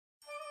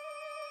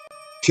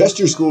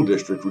Chester School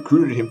District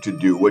recruited him to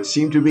do what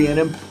seemed to be an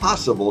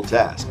impossible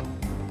task.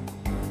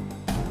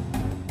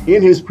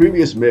 In his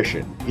previous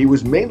mission, he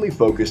was mainly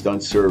focused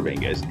on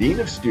serving as Dean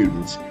of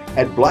Students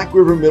at Black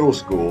River Middle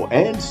School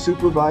and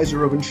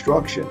Supervisor of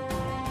Instruction.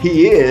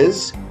 He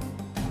is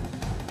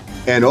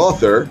an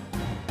author,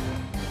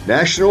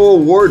 National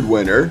Award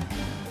winner,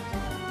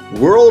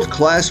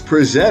 world-class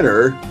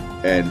presenter,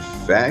 and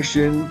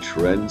fashion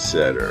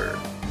trendsetter.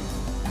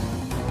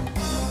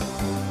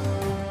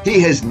 He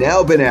has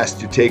now been asked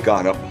to take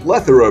on a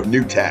plethora of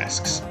new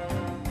tasks.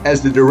 As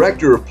the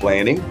Director of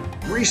Planning,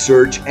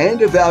 Research,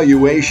 and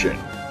Evaluation,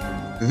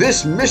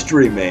 this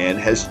mystery man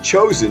has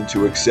chosen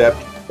to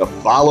accept the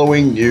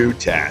following new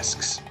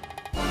tasks.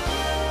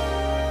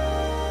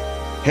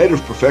 Head of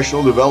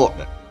Professional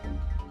Development,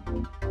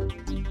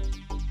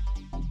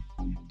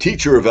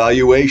 Teacher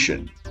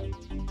Evaluation,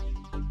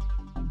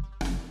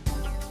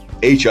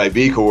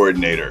 HIB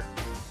Coordinator,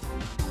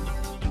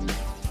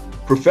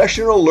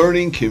 Professional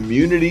Learning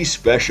Community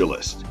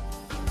Specialist,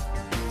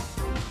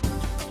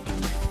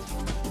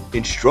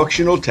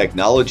 Instructional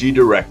Technology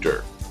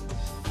Director,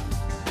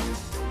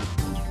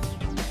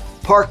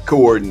 Park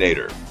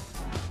Coordinator,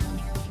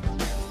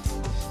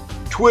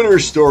 Twitter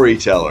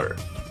Storyteller,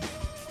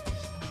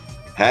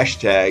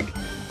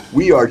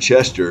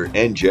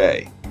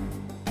 #WeAreChesterNJ.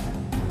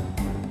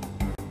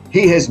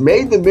 He has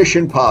made the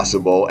mission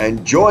possible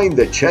and joined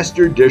the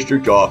Chester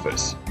District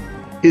Office.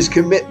 His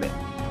commitment,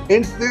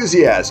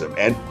 enthusiasm,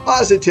 and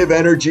positive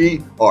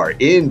energy are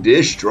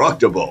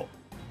indestructible.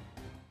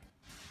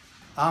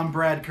 I'm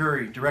Brad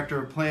Currie,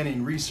 Director of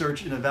Planning,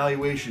 Research, and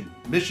Evaluation.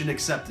 Mission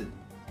accepted.